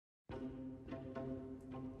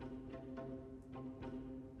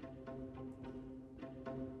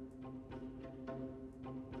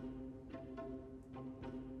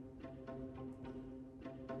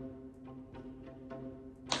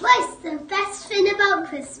What's the best thing about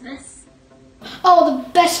Christmas? Oh, the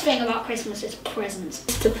best thing about Christmas is presents.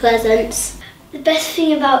 It's the presents. The best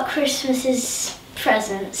thing about Christmas is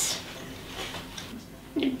presents.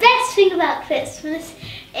 The best thing about Christmas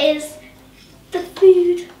is the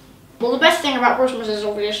food. Well, the best thing about Christmas is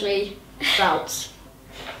obviously sprouts.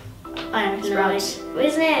 I know, sprouts.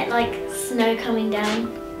 Isn't it like snow coming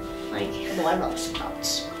down? Like, Well, I love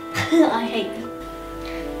sprouts. I hate them.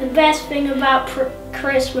 The best thing about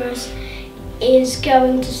Christmas is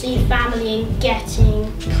going to see family and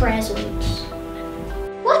getting presents.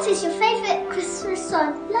 What is your favourite Christmas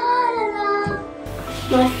song? La la la.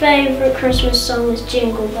 My favourite Christmas song is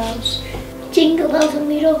Jingle Bells. Jingle bells and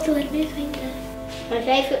Rudolph the Red-Nosed Reindeer. My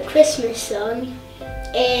favourite Christmas song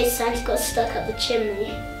is Santa Got Stuck Up the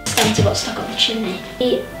Chimney. Santa got stuck up the chimney.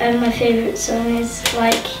 My favourite song is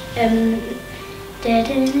like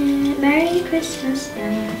Merry Christmas.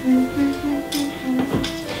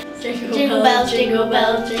 Jingle bells, jingle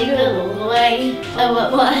bells, jingle all the way. Oh,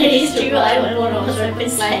 what one is to ride when one horse open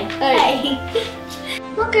sleigh. Hey.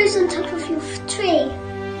 What goes on top of your tree?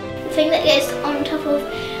 The thing that goes on top of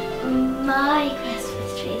my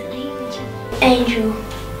Christmas tree is an angel.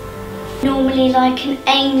 Normally like an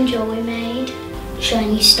angel we made.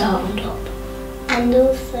 Shiny star on top. And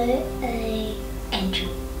also a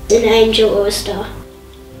angel. An angel or a star?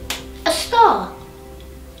 A star.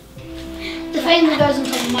 The thing that goes on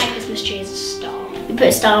top of my Christmas tree is a star. You put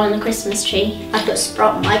a star on the Christmas tree. I put a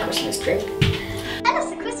sprout on my Christmas tree. Tell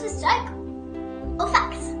us a Christmas joke or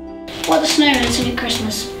fact. What the snowman sing at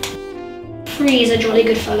Christmas? 3 is a jolly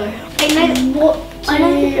good fellow. I can't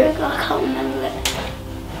remember it.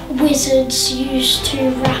 Wizards used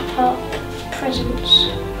to wrap up presents.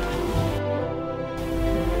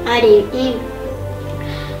 I do.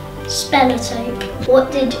 Spellotape.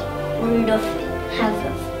 What did Rudolph have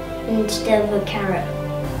instead of a carrot?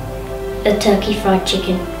 A turkey fried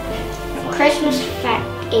chicken. Christmas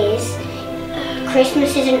fact is,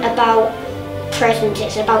 Christmas isn't about presents,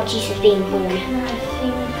 it's about Jesus being born.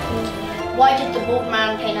 Why did the bald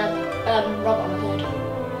man paint a rug on the board?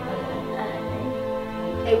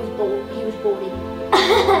 He was balding.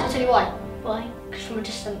 I'll tell you why. Why? Because from a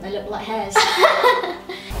distance they look like hairs.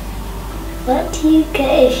 What do you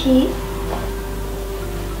get if you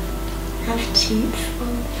have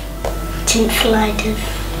tonsillitis?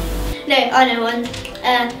 No, I know one.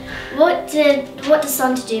 What does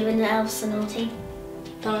Santa do when the elves are naughty?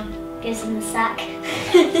 Gives them the sack.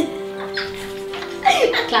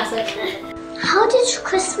 Classic. How did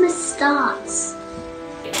Christmas start?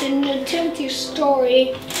 The nativity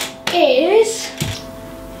story is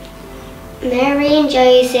Mary and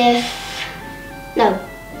Joseph. No,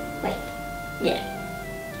 wait. Yeah.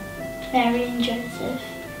 Mary and Joseph.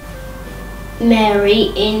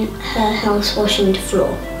 Mary in her house washing the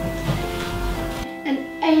floor. an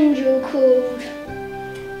angel called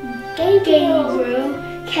Gabriel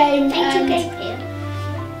came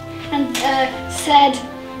and said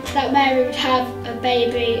that Mary would have a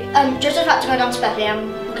baby. Joseph had to go down to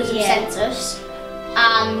Bethlehem because of the census,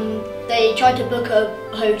 and they tried to book a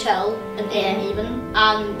hotel, an inn even,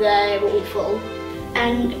 and they were all full.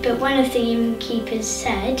 But one of the innkeepers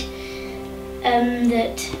said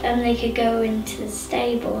that they could go into the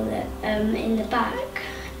stable in the back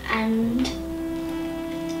and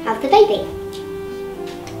have the baby.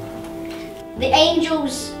 The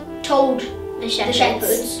angels told the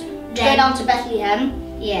shepherds to go down to Bethlehem.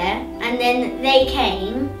 Yeah, and then they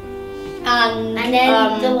came, And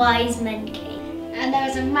then the wise men came. And there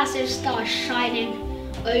was a massive star shining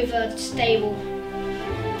over the stable.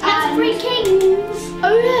 And 3 kings!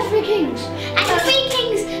 Oh yeah, 3 kings! And the 3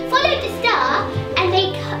 kings followed the star and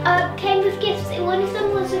they came with gifts. One of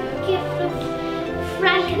them was a gift of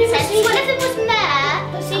frankincense, one of them was myrrh,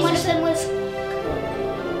 and one of them was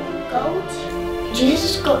gold.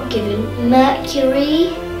 Jesus got given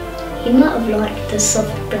mercury. He might have liked the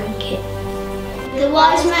soft blanket. The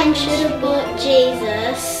wise man should have bought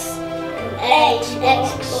Jesus an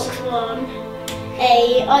Xbox One,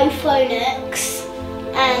 a iPhone X,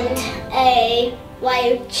 and a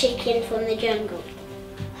wild chicken from the jungle.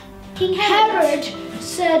 King Herod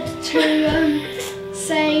said for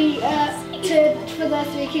the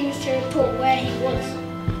 3 kings to report where he was,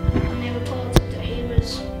 and they reported that he was.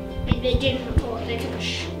 They didn't report. They took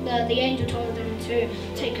the angel told them to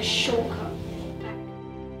take a shortcut.